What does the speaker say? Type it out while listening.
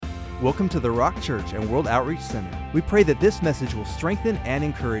Welcome to the Rock Church and World Outreach Center. We pray that this message will strengthen and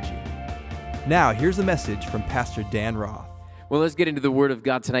encourage you. Now, here's a message from Pastor Dan Roth. Well, let's get into the Word of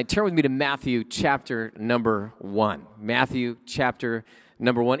God tonight. Turn with me to Matthew chapter number 1. Matthew chapter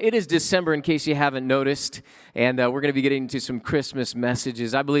number 1. It is December, in case you haven't noticed, and we're going to be getting into some Christmas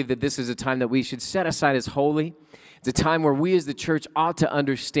messages. I believe that this is a time that we should set aside as holy. It's a time where we as the church ought to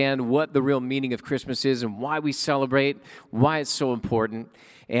understand what the real meaning of Christmas is and why we celebrate, why it's so important.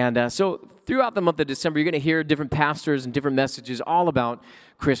 And so throughout the month of December, you're going to hear different pastors and different messages all about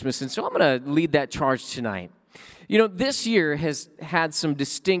Christmas. And so I'm going to lead that charge tonight. You know, this year has had some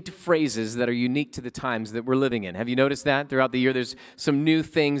distinct phrases that are unique to the times that we're living in. Have you noticed that? Throughout the year, there's some new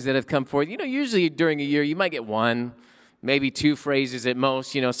things that have come forth. You know, usually during a year, you might get one, maybe two phrases at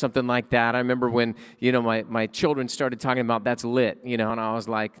most, you know, something like that. I remember when, you know, my children started talking about that's lit, you know, and I was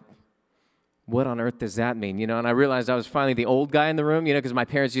like, what on earth does that mean? You know, and I realized I was finally the old guy in the room, you know, because my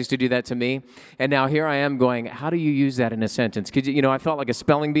parents used to do that to me. And now here I am going, how do you use that in a sentence? Could you know, I felt like a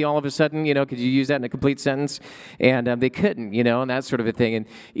spelling bee all of a sudden, you know, could you use that in a complete sentence? And they couldn't, you know, and that sort of a thing. And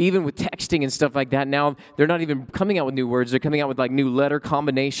even with texting and stuff like that, now they're not even coming out with new words. They're coming out with like new letter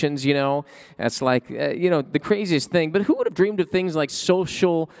combinations, you know. That's like, you know, the craziest thing. But who would have dreamed of things like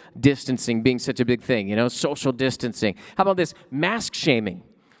social distancing being such a big thing, you know, social distancing? How about this? Mask shaming.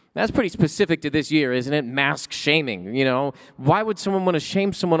 That's pretty specific to this year, isn't it? Mask shaming, you know. Why would someone want to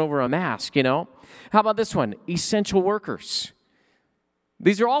shame someone over a mask, you know? How about this one? Essential workers.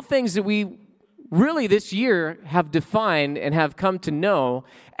 These are all things that we really this year have defined and have come to know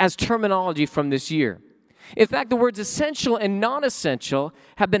as terminology from this year. In fact, the words essential and non-essential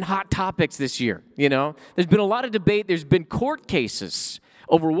have been hot topics this year, you know. There's been a lot of debate. There's been court cases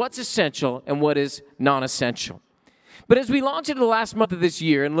over what's essential and what is non-essential. But as we launch into the last month of this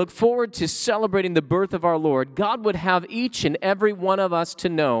year and look forward to celebrating the birth of our Lord, God would have each and every one of us to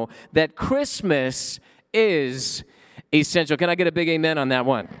know that Christmas is essential. Can I get a big amen on that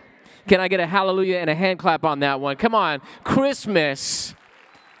one? Can I get a hallelujah and a hand clap on that one? Come on. Christmas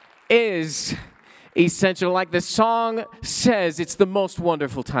is essential. Like the song says, it's the most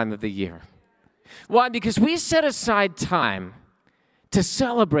wonderful time of the year. Why? Because we set aside time to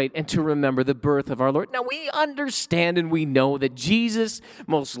celebrate and to remember the birth of our Lord. Now, we understand and we know that Jesus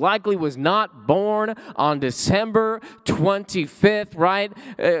most likely was not born on December 25th, right?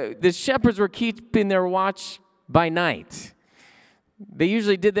 The shepherds were keeping their watch by night. They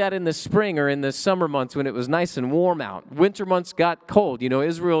usually did that in the spring or in the summer months when it was nice and warm out. Winter months got cold. You know,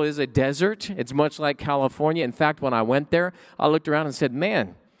 Israel is a desert. It's much like California. In fact, when I went there, I looked around and said,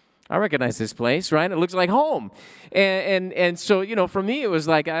 man, I recognize this place, right? It looks like home. And so, you know, for me, it was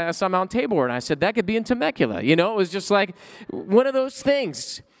like I saw Mount Tabor, and I said, that could be in Temecula. You know, it was just like one of those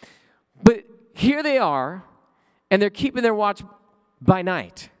things. But here they are, and they're keeping their watch by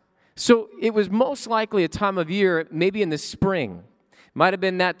night. So it was most likely a time of year, maybe in the spring. Might have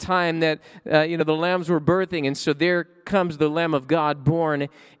been that time that, you know, the lambs were birthing, and so there comes the Lamb of God born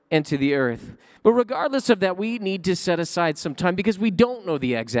into the earth. But regardless of that, we need to set aside some time because we don't know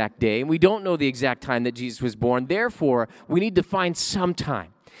the exact day and we don't know the exact time that Jesus was born. Therefore, we need to find some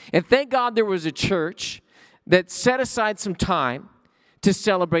time. And thank God there was a church that set aside some time to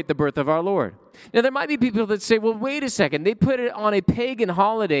celebrate the birth of our Lord. Now, there might be people that say, well, wait a second. They put it on a pagan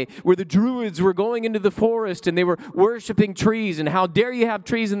holiday where the Druids were going into the forest and they were worshiping trees. And how dare you have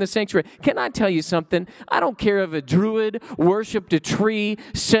trees in the sanctuary? Can I tell you something? I don't care if a Druid worshiped a tree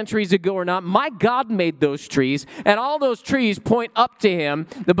centuries ago or not. My God made those trees, and all those trees point up to Him.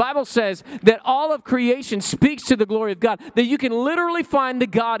 The Bible says that all of creation speaks to the glory of God, that you can literally find the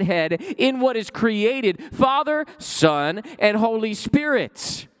Godhead in what is created, Father, Son, and Holy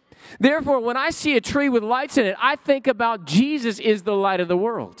Spirit. Therefore, when I see a tree with lights in it, I think about Jesus is the light of the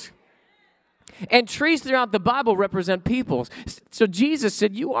world. And trees throughout the Bible represent people. So Jesus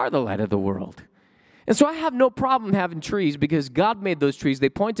said, you are the light of the world. And so I have no problem having trees because God made those trees. They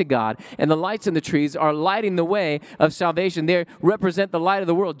point to God, and the lights in the trees are lighting the way of salvation. They represent the light of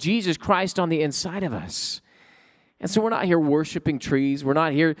the world, Jesus Christ on the inside of us. And so we're not here worshiping trees. We're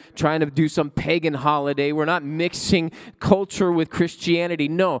not here trying to do some pagan holiday. We're not mixing culture with Christianity.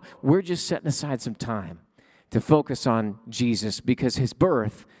 No, we're just setting aside some time to focus on Jesus because His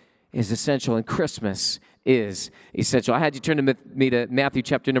birth is essential and Christmas is essential. I had you turn to me to Matthew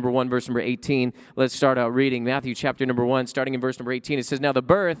chapter number 1, verse number 18. Let's start out reading Matthew chapter number 1, starting in verse number 18. It says, now the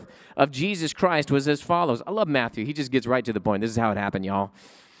birth of Jesus Christ was as follows. I love Matthew. He just gets right to the point. This is how it happened, y'all.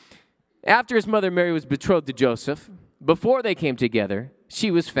 After his mother Mary was betrothed to Joseph, before they came together, she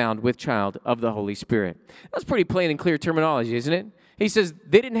was found with child of the Holy Spirit. That's pretty plain and clear terminology, isn't it? He says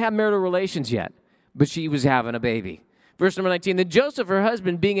they didn't have marital relations yet, but she was having a baby. Verse number 19, then Joseph, her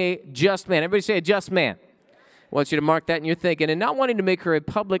husband, being a just man. Everybody say a just man. I want you to mark that in your thinking. And not wanting to make her a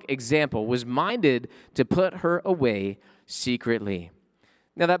public example, was minded to put her away secretly.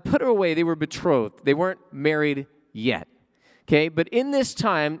 Now that put her away, they were betrothed. They weren't married yet. Okay, but in this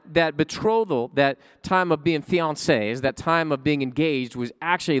time, that betrothal, that time of being fiancés, that time of being engaged was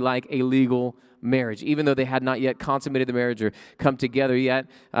actually like a legal marriage, even though they had not yet consummated the marriage or come together yet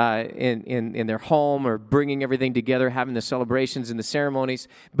in their home or bringing everything together, having the celebrations and the ceremonies.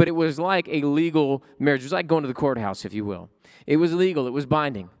 But it was like a legal marriage. It was like going to the courthouse, if you will. It was legal. It was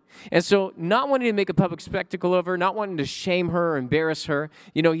binding. And so not wanting to make a public spectacle of her, not wanting to shame her or embarrass her,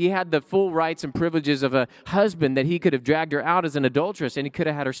 he had the full rights and privileges of a husband that he could have dragged her out as an adulteress and he could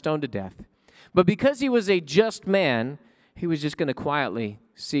have had her stoned to death. But because he was a just man, he was just going to quietly,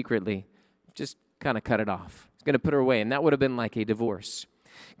 secretly, just kind of cut it off. He's going to put her away, and that would have been like a divorce.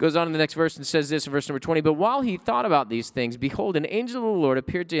 Goes on in the next verse and says this in verse number 20, but while he thought about these things, behold, an angel of the Lord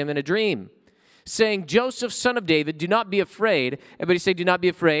appeared to him in a dream, saying, Joseph, son of David, do not be afraid. Everybody say, do not be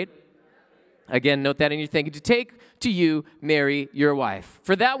afraid. Again, note that in your thinking. To take to you Mary, your wife.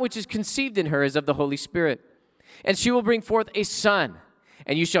 For that which is conceived in her is of the Holy Spirit. And she will bring forth a son,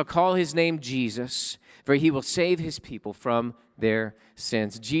 and you shall call his name Jesus, for he will save his people from their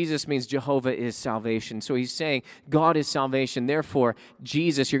sins. Jesus means Jehovah is salvation. So he's saying God is salvation. Therefore,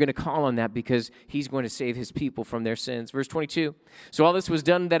 Jesus, you're going to call on that because he's going to save his people from their sins. Verse 22, so all this was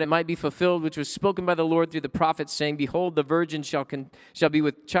done that it might be fulfilled, which was spoken by the Lord through the prophets, saying, behold, the virgin shall be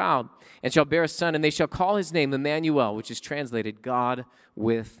with child and shall bear a son, and they shall call his name Emmanuel, which is translated God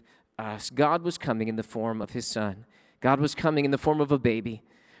with us. God was coming in the form of his son. God was coming in the form of a baby.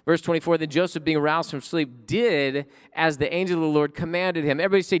 Verse 24, then Joseph, being aroused from sleep, did as the angel of the Lord commanded him.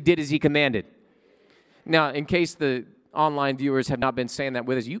 Everybody say, did as he commanded. Now, in case the online viewers have not been saying that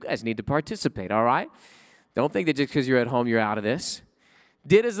with us, you guys need to participate, all right? Don't think that just because you're at home, you're out of this.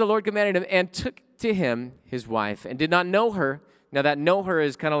 Did as the Lord commanded him, and took to him his wife, and did not know her. Now, that know her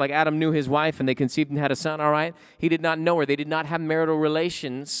is kind of like Adam knew his wife, and they conceived and had a son, all right? He did not know her. They did not have marital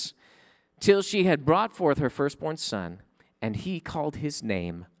relations till she had brought forth her firstborn son, and he called his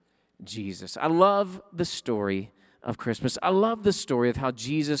name Jesus. I love the story of Christmas. I love the story of how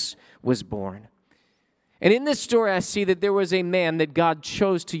Jesus was born. And in this story, I see that there was a man that God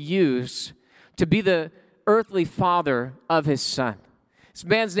chose to use to be the earthly father of his son. This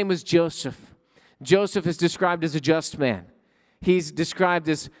man's name was Joseph. Joseph is described as a just man. He's described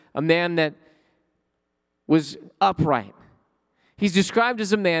as a man that was upright. He's described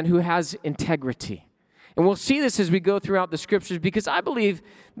as a man who has integrity. And we'll see this as we go throughout the scriptures, because I believe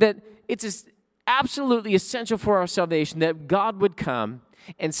that it's absolutely essential for our salvation that God would come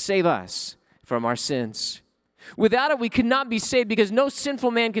and save us from our sins. Without it, we could not be saved, because no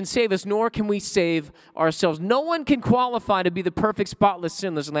sinful man can save us, nor can we save ourselves. No one can qualify to be the perfect, spotless,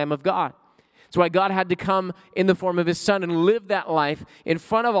 sinless Lamb of God. That's why God had to come in the form of his son and live that life in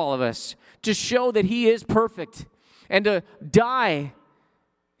front of all of us to show that he is perfect and to die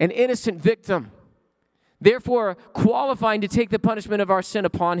an innocent victim, therefore qualifying to take the punishment of our sin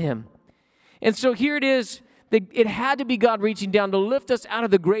upon him. And so here it is, that it had to be God reaching down to lift us out of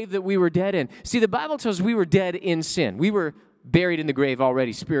the grave that we were dead in. See, the Bible tells us we were dead in sin. We were buried in the grave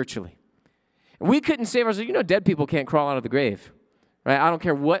already spiritually. And we couldn't save ourselves. Dead people can't crawl out of the grave, right? I don't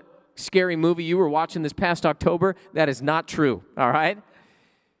care what scary movie you were watching this past October, that is not true, all right?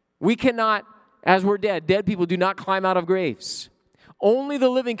 We cannot, as we're dead people do not climb out of graves. Only the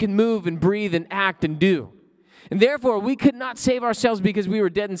living can move and breathe and act and do. And therefore, we could not save ourselves because we were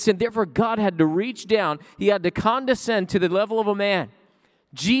dead in sin. Therefore, God had to reach down. He had to condescend to the level of a man.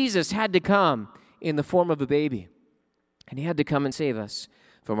 Jesus had to come in the form of a baby. And he had to come and save us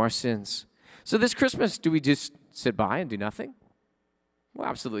from our sins. So this Christmas, do we just sit by and do nothing? Well,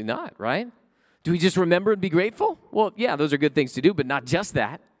 absolutely not, right? Do we just remember and be grateful? Well, yeah, those are good things to do, but not just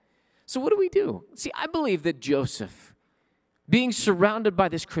that. So what do? See, I believe that Joseph, being surrounded by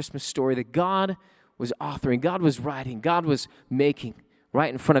this Christmas story that God was authoring, God was writing, God was making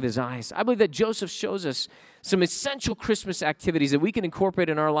right in front of his eyes, I believe that Joseph shows us some essential Christmas activities that we can incorporate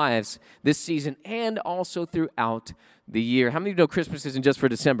in our lives this season and also throughout the year. How many of you know Christmas isn't just for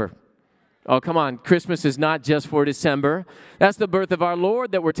December? Oh, come on. Christmas is not just for December. That's the birth of our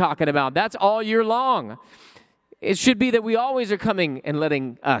Lord that we're talking about. That's all year long. It should be that we always are coming and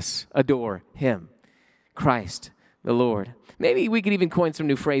letting us adore him, Christ, the Lord. Maybe we could even coin some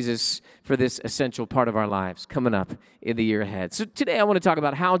new phrases for this essential part of our lives coming up in the year ahead. So today I want to talk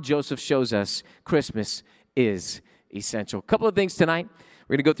about how Joseph shows us Christmas is essential. A couple of things tonight.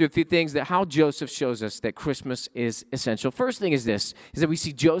 We're going to go through a few things that how Joseph shows us that Christmas is essential. First thing is this, is that we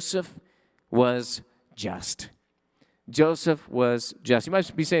see Joseph was just. Joseph was just. You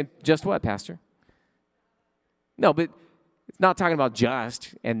might be saying, just what, Pastor? No, but it's not talking about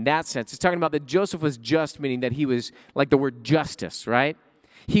just in that sense. It's talking about that Joseph was just, meaning that he was like the word justice, right?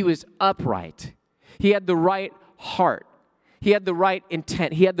 He was upright. He had the right heart. He had the right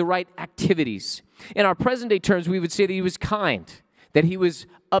intent. He had the right activities. In our present day terms, we would say that he was kind, that he was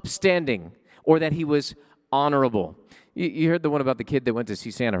upstanding, or that he was honorable. You heard the one about the kid that went to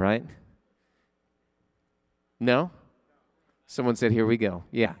see Santa, right? No? Someone said, here we go.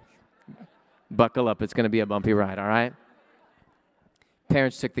 Yeah. Buckle up. It's going to be a bumpy ride, all right?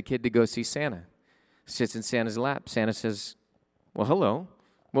 Parents took the kid to go see Santa. Sits in Santa's lap. Santa says, well, hello.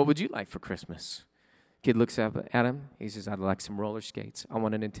 What would you like for Christmas? Kid looks up at him. He says, I'd like some roller skates. I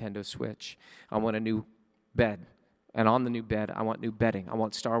want a Nintendo Switch. I want a new bed. And on the new bed, I want new bedding. I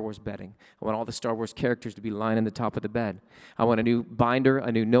want Star Wars bedding. I want all the Star Wars characters to be lining the top of the bed. I want a new binder,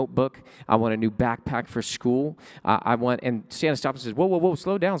 a new notebook. I want a new backpack for school. And Santa stops and says, whoa,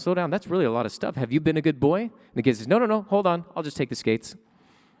 slow down. That's really a lot of stuff. Have you been a good boy? And the kid says, no, hold on. I'll just take the skates.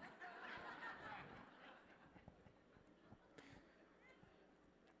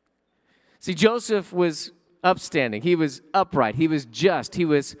 See, Joseph was upstanding. He was upright. He was just. He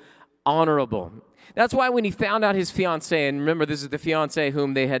was honorable. That's why when he found out his fiancée, and remember, this is the fiancée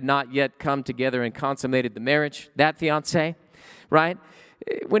whom they had not yet come together and consummated the marriage, that fiancée, right?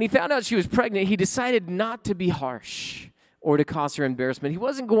 When he found out she was pregnant, he decided not to be harsh or to cause her embarrassment. He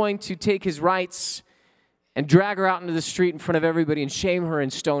wasn't going to take his rights and drag her out into the street in front of everybody and shame her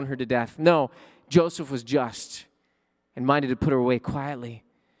and stone her to death. No, Joseph was just and minded to put her away quietly.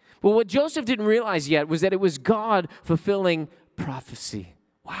 But what Joseph didn't realize yet was that it was God fulfilling prophecy.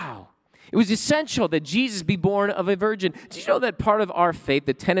 Wow. It was essential that Jesus be born of a virgin. Did you know that part of our faith,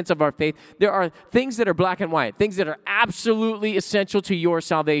 the tenets of our faith, there are things that are black and white, things that are absolutely essential to your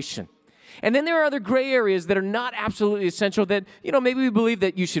salvation. And then there are other gray areas that are not absolutely essential that, maybe we believe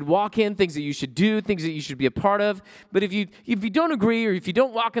that you should walk in, things that you should do, things that you should be a part of. But if you don't agree or if you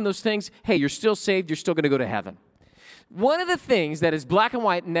don't walk in those things, hey, you're still saved, you're still going to go to heaven. One of the things that is black and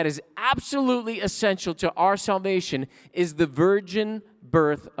white and that is absolutely essential to our salvation is the virgin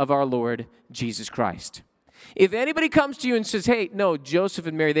birth of our Lord Jesus Christ. If anybody comes to you and says, hey, no, Joseph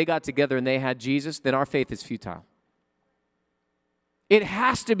and Mary, they got together and they had Jesus, then our faith is futile. It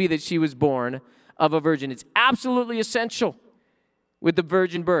has to be that she was born of a virgin. It's absolutely essential with the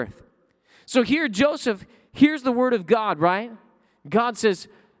virgin birth. So here, Joseph, here's the word of God, right? God says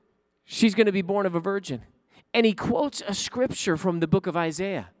she's going to be born of a virgin. And he quotes a scripture from the book of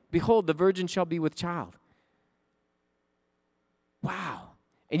Isaiah. Behold, the virgin shall be with child. Wow.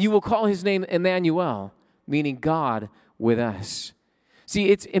 And you will call his name Emmanuel, meaning God with us. See,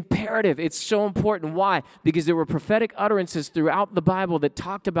 it's imperative. It's so important. Why? Because there were prophetic utterances throughout the Bible that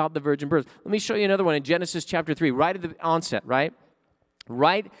talked about the virgin birth. Let me show you another one in Genesis chapter 3, right at the onset, right?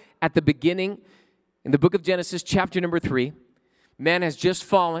 Right at the beginning, in the book of Genesis, chapter number 3. Man has just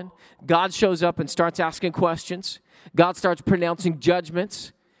fallen. God shows up and starts asking questions. God starts pronouncing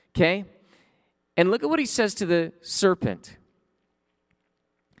judgments, okay? And look at what he says to the serpent.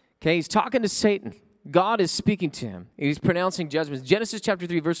 Okay, he's talking to Satan. God is speaking to him. He's pronouncing judgments. Genesis chapter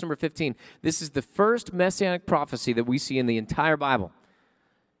 3, verse number 15. This is the first messianic prophecy that we see in the entire Bible.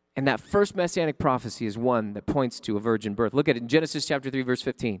 And that first messianic prophecy is one that points to a virgin birth. Look at it in Genesis chapter 3, verse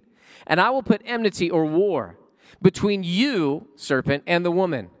 15. And I will put enmity or war between you, serpent, and the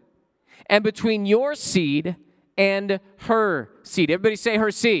woman, and between your seed and her seed. Everybody say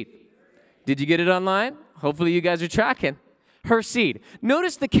her seed. Did you get it online? Hopefully you guys are tracking. Her seed.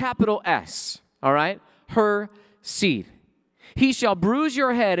 Notice the capital S, all right? Her seed. He shall bruise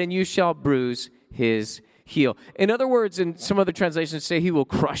your head, and you shall bruise his heel. In other words, in some other translations say he will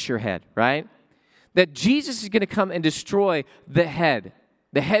crush your head, right? That Jesus is going to come and destroy the head.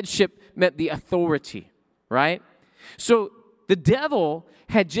 The headship meant the authority, right? So the devil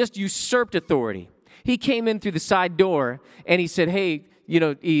had just usurped authority. He came in through the side door and he said, hey,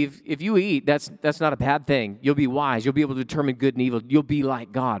 Eve, if you eat, that's not a bad thing. You'll be wise. You'll be able to determine good and evil. You'll be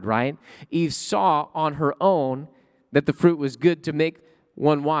like God, right? Eve saw on her own that the fruit was good to make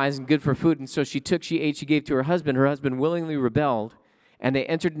one wise and good for food. And so she ate, she gave to her husband. Her husband willingly rebelled and they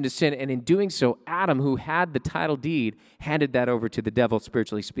entered into sin. And in doing so, Adam, who had the title deed, handed that over to the devil,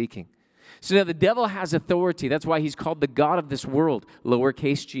 spiritually speaking. So now the devil has authority. That's why he's called the God of this world,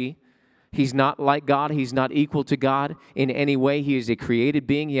 lowercase g. He's not like God. He's not equal to God in any way. He is a created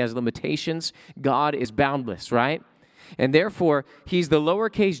being. He has limitations. God is boundless, right? And therefore, he's the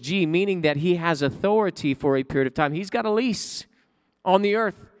lowercase g, meaning that he has authority for a period of time. He's got a lease on the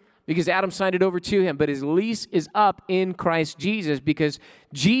earth because Adam signed it over to him. But his lease is up in Christ Jesus because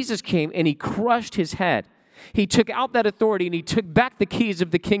Jesus came and he crushed his head. He took out that authority and he took back the keys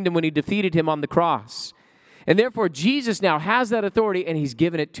of the kingdom when he defeated him on the cross. And therefore, Jesus now has that authority and he's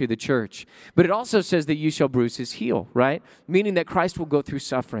given it to the church. But it also says that you shall bruise his heel, right? Meaning that Christ will go through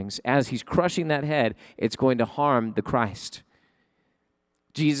sufferings. As he's crushing that head, it's going to harm the Christ.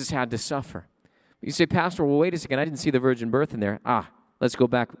 Jesus had to suffer. You say, Pastor, well, wait a second. I didn't see the virgin birth in there. Let's go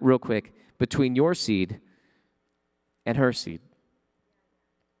back real quick. Between your seed and her seed.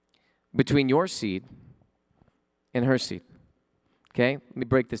 Between your seed and her seed. Okay, let me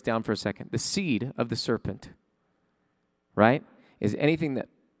break this down for a second. The seed of the serpent, right, is anything that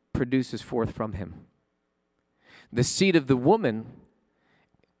produces forth from him. The seed of the woman,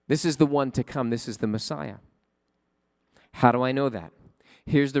 this is the one to come. This is the Messiah. How do I know that?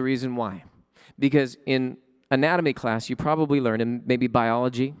 Here's the reason why. Because in anatomy class, you probably learned, and maybe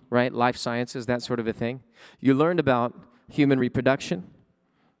biology, right, life sciences, that sort of a thing. You learned about human reproduction.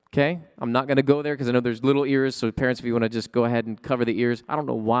 Okay, I'm not going to go there because I know there's little ears, so parents, if you want to just go ahead and cover the ears. I don't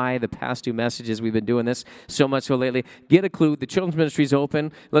know why the past 2 messages we've been doing this so much so lately. Get a clue. The children's ministry is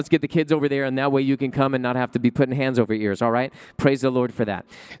open. Let's get the kids over there, and that way you can come and not have to be putting hands over your ears, all right? Praise the Lord for that.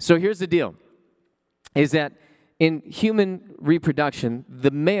 So here's the deal, is that in human reproduction,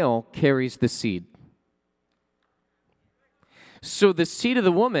 the male carries the seed. So the seed of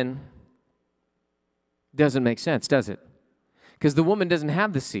the woman doesn't make sense, does it? Because the woman doesn't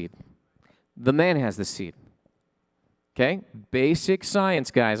have the seed. The man has the seed. Okay? Basic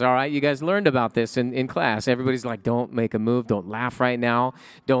science, guys. All right? You guys learned about this in class. Everybody's like, don't make a move. Don't laugh right now.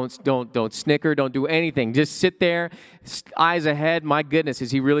 Don't snicker. Don't do anything. Just sit there, eyes ahead. My goodness,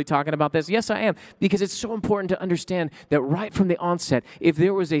 is he really talking about this? Yes, I am. Because it's so important to understand that right from the onset, if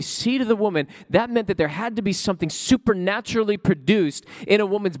there was a seed of the woman, that meant that there had to be something supernaturally produced in a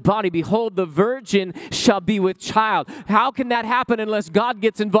woman's body. Behold, the virgin shall be with child. How can that happen unless God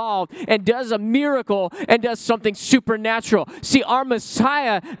gets involved and does a miracle and does something supernatural? See, our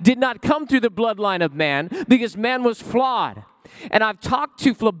Messiah did not come through the bloodline of man because man was flawed. And I've talked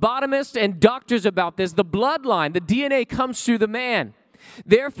to phlebotomists and doctors about this. The bloodline, the DNA comes through the man.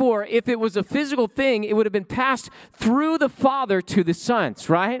 Therefore, if it was a physical thing, it would have been passed through the father to the sons,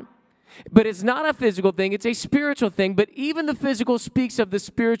 right? But it's not a physical thing, it's a spiritual thing. But even the physical speaks of the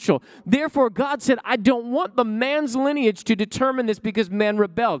spiritual. Therefore, God said, I don't want the man's lineage to determine this because man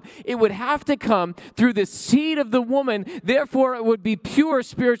rebelled. It would have to come through the seed of the woman. Therefore, it would be pure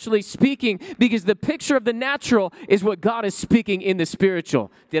spiritually speaking because the picture of the natural is what God is speaking in the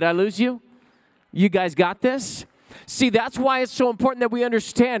spiritual. Did I lose you? You guys got this? See, that's why it's so important that we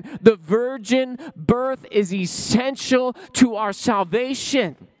understand the virgin birth is essential to our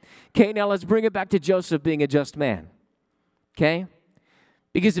salvation. Okay, now let's bring it back to Joseph being a just man. Okay?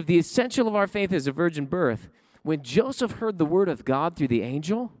 Because if the essential of our faith is a virgin birth, when Joseph heard the word of God through the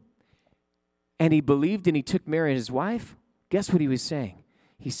angel, and he believed and he took Mary as his wife, guess what he was saying?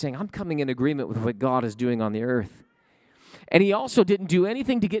 He's saying, I'm coming in agreement with what God is doing on the earth. And he also didn't do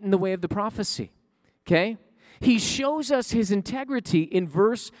anything to get in the way of the prophecy. Okay? He shows us his integrity in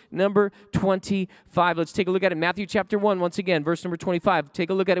verse number 25. Let's take a look at it. Matthew chapter 1, once again, verse number 25. Take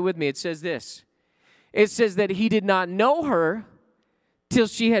a look at it with me. It says this. It says that he did not know her till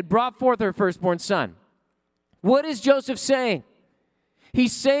she had brought forth her firstborn son. What is Joseph saying?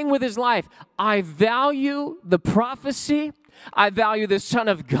 He's saying with his life, I value the prophecy. I value the Son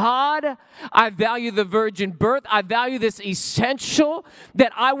of God. I value the virgin birth. I value this essential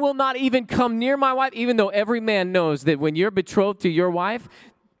that I will not even come near my wife, even though every man knows that when you're betrothed to your wife,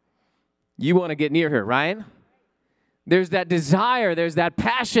 you want to get near her, right? There's that desire, there's that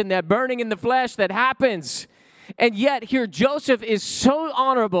passion, that burning in the flesh that happens. And yet here Joseph is so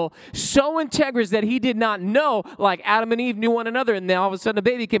honorable, so integrous that he did not know, like Adam and Eve knew one another, and then all of a sudden a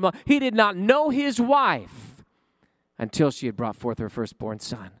baby came along. He did not know his wife until she had brought forth her firstborn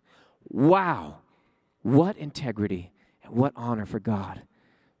son. Wow, what integrity and what honor for God.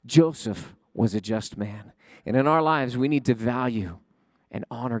 Joseph was a just man. And in our lives, we need to value and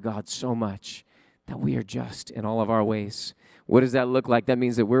honor God so much that we are just in all of our ways. What does that look like? That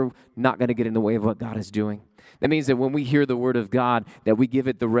means that we're not going to get in the way of what God is doing. That means that when we hear the word of God, that we give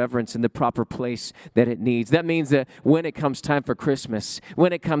it the reverence and the proper place that it needs. That means that when it comes time for Christmas,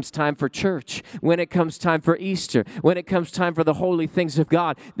 when it comes time for church, when it comes time for Easter, when it comes time for the holy things of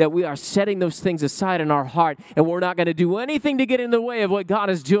God, that we are setting those things aside in our heart, and we're not going to do anything to get in the way of what God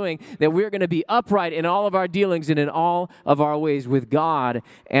is doing, that we're going to be upright in all of our dealings and in all of our ways with God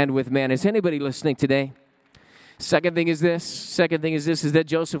and with man. Is anybody listening today? Second thing is this, is that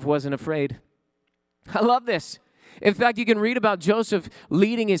Joseph wasn't afraid. I love this. In fact, you can read about Joseph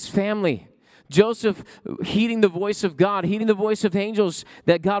leading his family. Joseph heeding the voice of God, heeding the voice of angels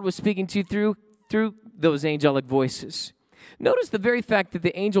that God was speaking to through those angelic voices. Notice the very fact that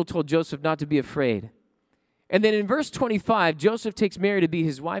the angel told Joseph not to be afraid. And then in verse 25, Joseph takes Mary to be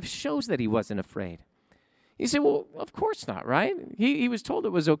his wife, shows that he wasn't afraid. You say, well, of course not, right? He was told it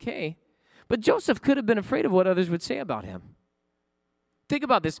was okay. But Joseph could have been afraid of what others would say about him. Think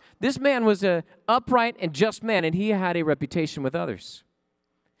about this. This man was an upright and just man, and he had a reputation with others.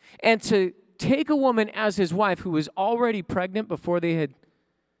 And to take a woman as his wife who was already pregnant before they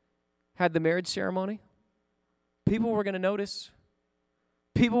had the marriage ceremony, people were going to notice.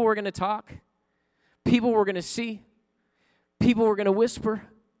 People were going to talk. People were going to see. People were going to whisper.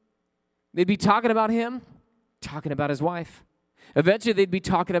 They'd be talking about him, talking about his wife. Eventually, they'd be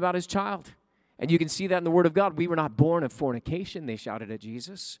talking about his child. And you can see that in the Word of God. We were not born of fornication, they shouted at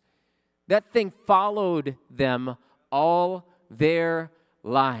Jesus. That thing followed them all their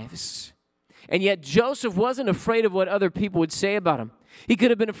lives. And yet Joseph wasn't afraid of what other people would say about him. He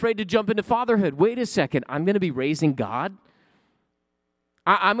could have been afraid to jump into fatherhood. Wait a second, I'm going to be raising God?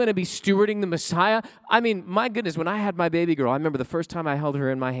 I'm going to be stewarding the Messiah? I mean, my goodness, when I had my baby girl, I remember the first time I held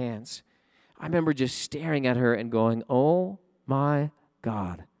her in my hands. I remember just staring at her and going, oh my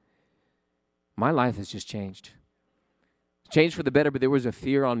God. My life has just changed. It's changed for the better, but there was a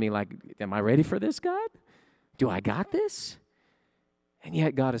fear on me like, am I ready for this, God? Do I got this? And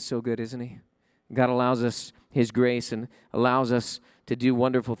yet God is so good, isn't he? God allows us his grace and allows us to do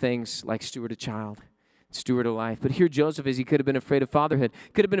wonderful things like steward a child, steward a life. But here Joseph is, he could have been afraid of fatherhood,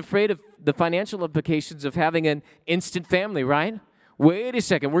 could have been afraid of the financial implications of having an instant family, right? Wait a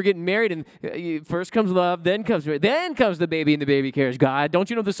second, we're getting married, and first comes love, then comes the baby, and the baby carries God. Don't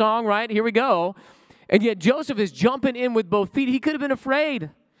you know the song, right? Here we go. And yet Joseph is jumping in with both feet. He could have been afraid.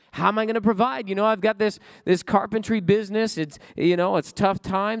 How am I going to provide? You know, I've got this carpentry business. It's tough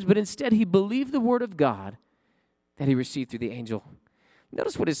times. But instead, he believed the word of God that he received through the angel.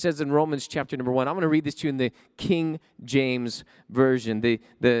 Notice what it says in Romans chapter number 1. I'm going to read this to you in the King James Version, the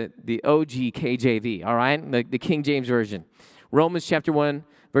OG KJV, all right? The King James Version. Romans chapter 1,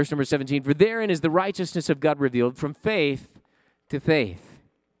 verse number 17. For therein is the righteousness of God revealed from faith to faith.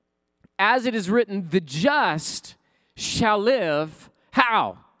 As it is written, the just shall live,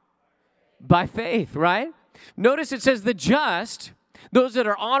 how? By faith, right? Notice it says the just, those that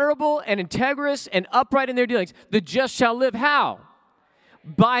are honorable and integrous and upright in their dealings, the just shall live, how?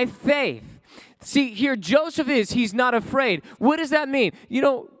 By faith. See, here Joseph he's not afraid. What does that mean? You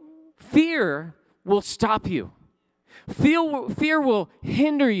know, fear will stop you. Fear will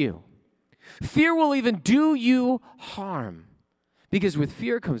hinder you. Fear will even do you harm. Because with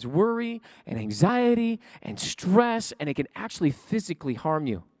fear comes worry and anxiety and stress, and it can actually physically harm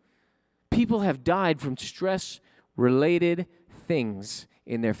you. People have died from stress-related things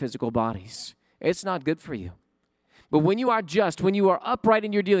in their physical bodies. It's not good for you. But when you are just, when you are upright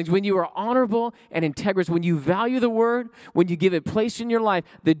in your dealings, when you are honorable and integrous, when you value the word, when you give it place in your life,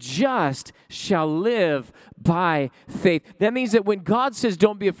 the just shall live by faith. That means that when God says,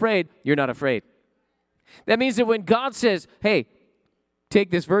 don't be afraid, you're not afraid. That means that when God says, hey,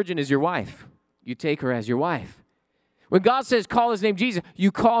 take this virgin as your wife, you take her as your wife. When God says, call his name Jesus, you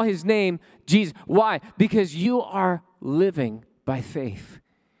call his name Jesus. Why? Because you are living by faith.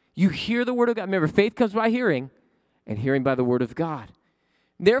 You hear the word of God. Remember, faith comes by hearing, and hearing by the word of God.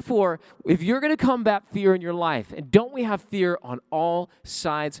 Therefore, if you're going to combat fear in your life, and don't we have fear on all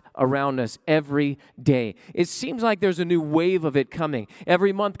sides around us every day? It seems like there's a new wave of it coming.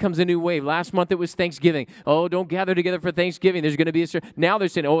 Every month comes a new wave. Last month it was Thanksgiving. Oh, don't gather together for Thanksgiving. There's going to be now they're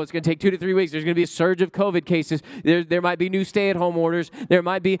saying, oh, it's going to take 2 to 3 weeks. There's going to be a surge of COVID cases. There might be new stay-at-home orders. There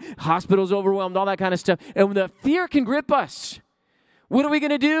might be hospitals overwhelmed, all that kind of stuff. And the fear can grip us. What are we going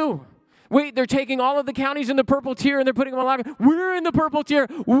to do? Wait, they're taking all of the counties in the purple tier and they're putting them on lockdown. We're in the purple tier.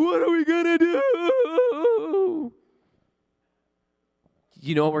 What are we going to do?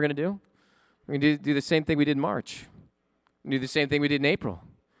 You know what we're going to do? We're going to do the same thing we did in March. Do the same thing we did in April.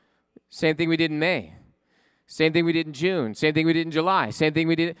 Same thing we did in May. Same thing we did in June. Same thing we did in July. Same thing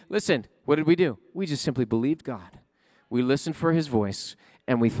we did. Listen, what did we do? We just simply believed God. We listened for his voice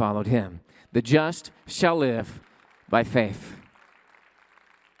and we followed him. The just shall live by faith.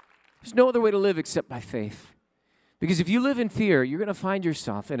 There's no other way to live except by faith. Because if you live in fear, you're going to find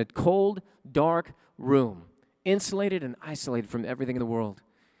yourself in a cold, dark room, insulated and isolated from everything in the world.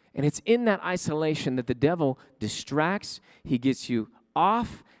 And it's in that isolation that the devil distracts, he gets you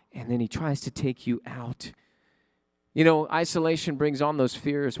off, and then he tries to take you out. You know, isolation brings on those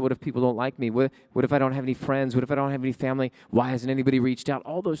fears. What if people don't like me? What if I don't have any friends? What if I don't have any family? Why hasn't anybody reached out?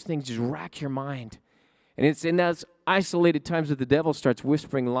 All those things just rack your mind. And it's in those isolated times that the devil starts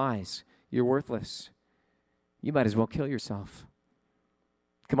whispering lies. You're worthless. You might as well kill yourself.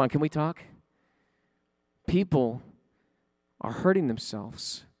 Come on, can we talk? People are hurting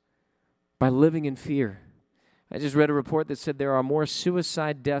themselves by living in fear. I just read a report that said there are more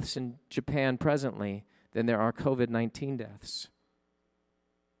suicide deaths in Japan presently than there are COVID-19 deaths.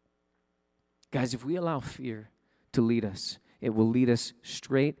 Guys, if we allow fear to lead us, it will lead us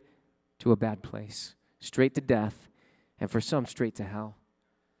straight to a bad place, straight to death, and for some, straight to hell.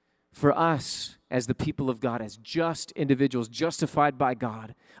 For us, as the people of God, as just individuals, justified by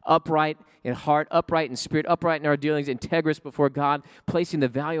God, upright in heart, upright in spirit, upright in our dealings, integrous before God, placing the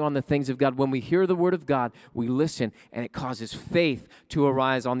value on the things of God. When we hear the word of God, we listen, and it causes faith to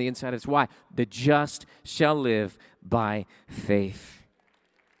arise on the inside of us. Why? The just shall live by faith.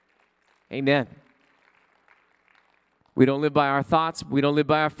 Amen. We don't live by our thoughts. We don't live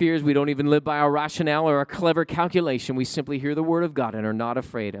by our fears. We don't even live by our rationale or our clever calculation. We simply hear the word of God and are not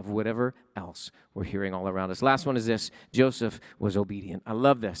afraid of whatever else we're hearing all around us. Last one is this. Joseph was obedient. I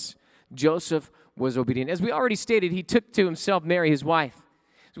love this. Joseph was obedient. As we already stated, he took to himself Mary, his wife.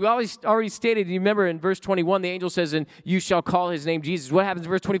 As we already stated, you remember in verse 21, the angel says, and you shall call his name Jesus. What happens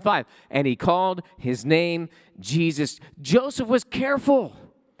in verse 25? And he called his name Jesus. Joseph was careful.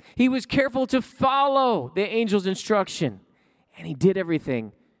 He was careful to follow the angel's instruction, and he did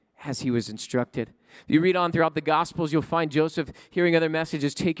everything as he was instructed. If you read on throughout the Gospels, you'll find Joseph hearing other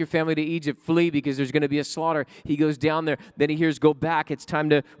messages, take your family to Egypt, flee because there's going to be a slaughter. He goes down there. Then he hears, go back. It's time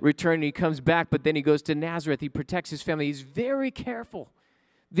to return. And he comes back, but then he goes to Nazareth. He protects his family. He's very careful.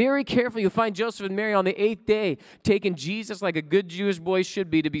 Very careful. You'll find Joseph and Mary on the 8th day taking Jesus like a good Jewish boy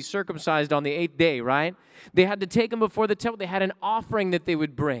should be to be circumcised on the 8th day, right? They had to take him before the temple. They had an offering that they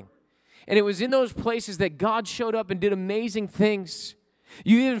would bring. And it was in those places that God showed up and did amazing things.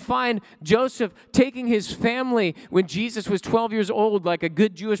 You even find Joseph taking his family when Jesus was 12 years old, like a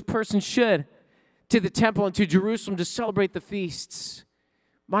good Jewish person should, to the temple and to Jerusalem to celebrate the feasts.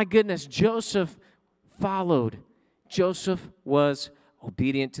 My goodness, Joseph followed. Joseph was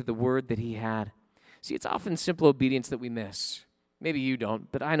obedient to the word that he had. See, it's often simple obedience that we miss. Maybe you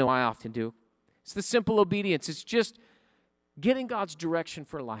don't, but I know I often do. It's the simple obedience. It's just getting God's direction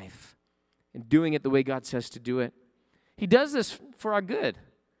for life and doing it the way God says to do it. He does this for our good.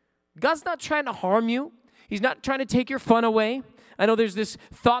 God's not trying to harm you. He's not trying to take your fun away. I know there's this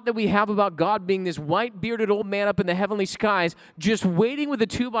thought that we have about God being this white-bearded old man up in the heavenly skies just waiting with a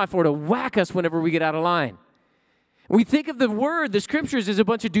 2x4 to whack us whenever we get out of line. We think of the word, the scriptures, as a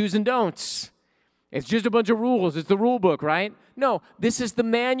bunch of do's and don'ts. It's just a bunch of rules. It's the rule book, right? No, this is the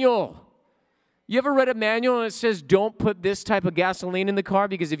manual. You ever read a manual and it says, don't put this type of gasoline in the car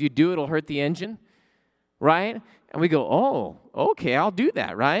because if you do, it'll hurt the engine, right? And we go, oh, okay, I'll do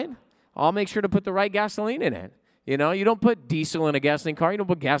that, right? I'll make sure to put the right gasoline in it. You know, you don't put diesel in a gasoline car. You don't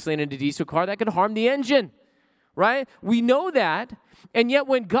put gasoline in a diesel car. That could harm the engine, right? We know that. And yet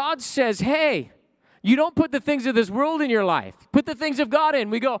when God says, hey, you don't put the things of this world in your life. Put the things of God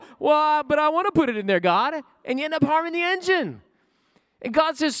in. We go, well, but I want to put it in there, God. And you end up harming the engine. And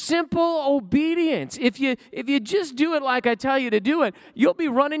God says simple obedience. If you just do it like I tell you to do it, you'll be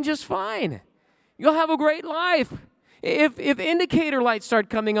running just fine. You'll have a great life. If indicator lights start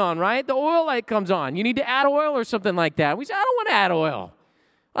coming on, right? The oil light comes on. You need to add oil or something like that. We say, I don't want to add oil.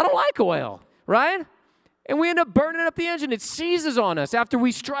 I don't like oil, right? And we end up burning up the engine. It seizes on us after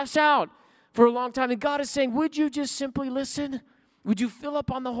we stress out for a long time. And God is saying, would you just simply listen? Would you fill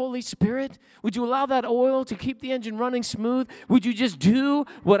up on the Holy Spirit? Would you allow that oil to keep the engine running smooth? Would you just do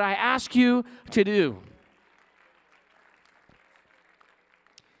what I ask you to do?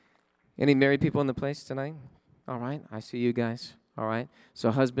 Any married people in the place tonight? All right, I see you guys. All right.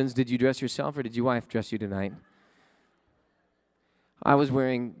 So husbands, did you dress yourself or did your wife dress you tonight? I was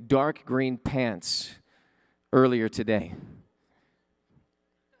wearing dark green pants earlier today.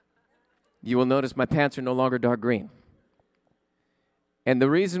 You will notice my pants are no longer dark green. And the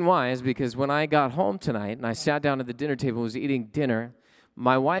reason why is because when I got home tonight and I sat down at the dinner table and was eating dinner,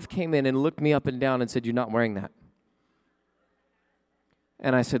 my wife came in and looked me up and down and said, you're not wearing that.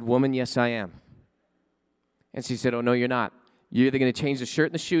 And I said, woman, yes, I am. And she said, oh, no, you're not. You're either going to change the shirt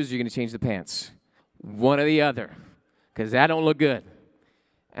and the shoes or you're going to change the pants. One or the other, because that don't look good.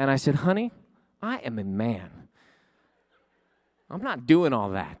 And I said, honey, I am a man. I'm not doing all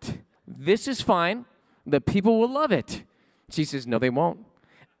that. This is fine. The people will love it. She says, no, they won't.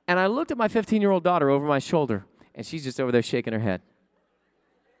 And I looked at my 15-year-old daughter over my shoulder, and she's just over there shaking her head.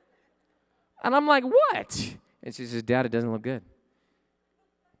 And I'm like, what? And she says, Dad, it doesn't look good.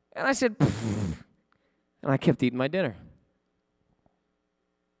 And I said, pfft. And I kept eating my dinner.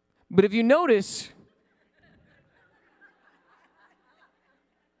 But if you notice,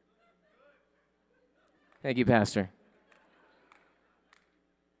 thank you, Pastor.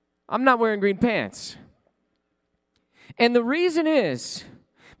 I'm not wearing green pants. And the reason is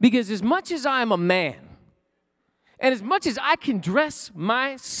because as much as I am a man, and as much as I can dress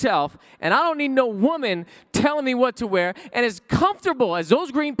myself, and I don't need no woman telling me what to wear, and as comfortable as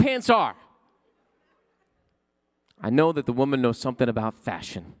those green pants are, I know that the woman knows something about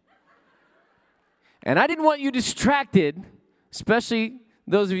fashion. And I didn't want you distracted, especially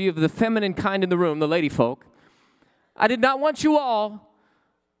those of you of the feminine kind in the room, the lady folk. I did not want you all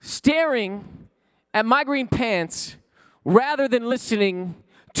staring at my green pants rather than listening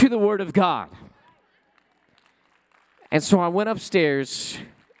to the Word of God. And so I went upstairs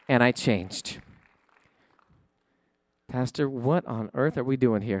and I changed. Pastor, what on earth are we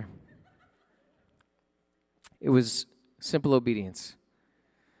doing here? It was simple obedience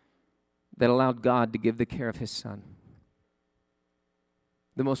that allowed God to give the care of His Son.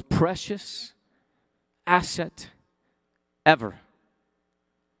 The most precious asset ever.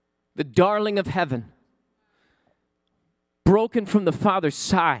 The darling of heaven. Broken from the Father's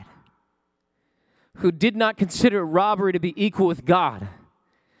side. Who did not consider robbery to be equal with God,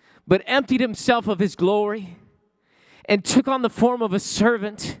 but emptied himself of his glory and took on the form of a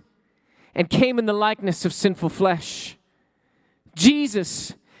servant and came in the likeness of sinful flesh.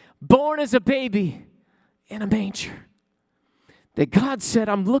 Jesus, born as a baby in a manger. That God said,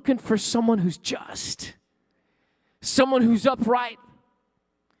 I'm looking for someone who's just, someone who's upright,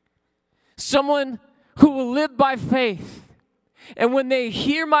 someone who will live by faith. And when they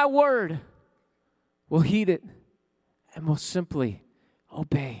hear my word, will heed it and will simply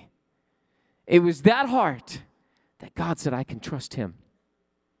obey. It was that heart that God said, I can trust Him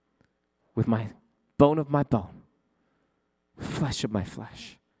with my bone of my bone, flesh of my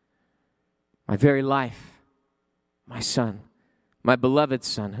flesh, my very life, my Son, my beloved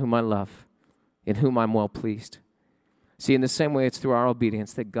Son, whom I love, in whom I'm well pleased. See, in the same way, it's through our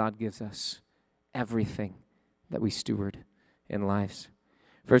obedience that God gives us everything that we steward in lives.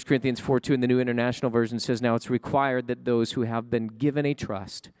 1 Corinthians 4:2 in the New International Version says, now it's required that those who have been given a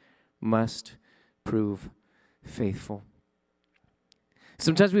trust must prove faithful.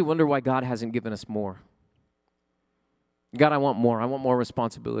 Sometimes we wonder why God hasn't given us more. God, I want more. I want more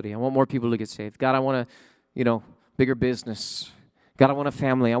responsibility. I want more people to get saved. God, I want a, bigger business. God, I want a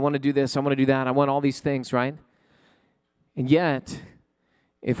family. I want to do this. I want to do that. I want all these things, right? And yet,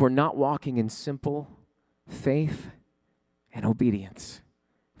 if we're not walking in simple faith and obedience,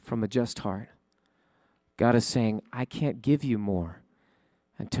 from a just heart, God is saying, I can't give you more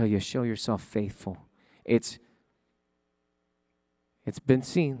until you show yourself faithful. It's been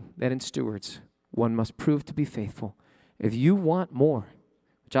seen that in stewards, one must prove to be faithful. If you want more,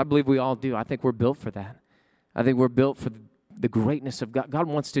 which I believe we all do, I think we're built for that. I think we're built for the greatness of God. God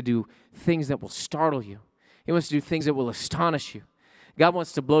wants to do things that will startle you. He wants to do things that will astonish you. God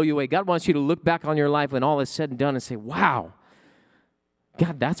wants to blow you away. God wants you to look back on your life when all is said and done and say, wow,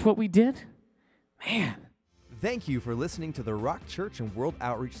 God, that's what we did? Man. Thank you for listening to the Rock Church and World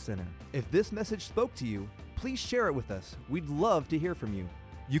Outreach Center. If this message spoke to you, please share it with us. We'd love to hear from you.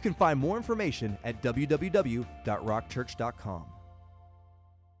 You can find more information at www.rockchurch.com.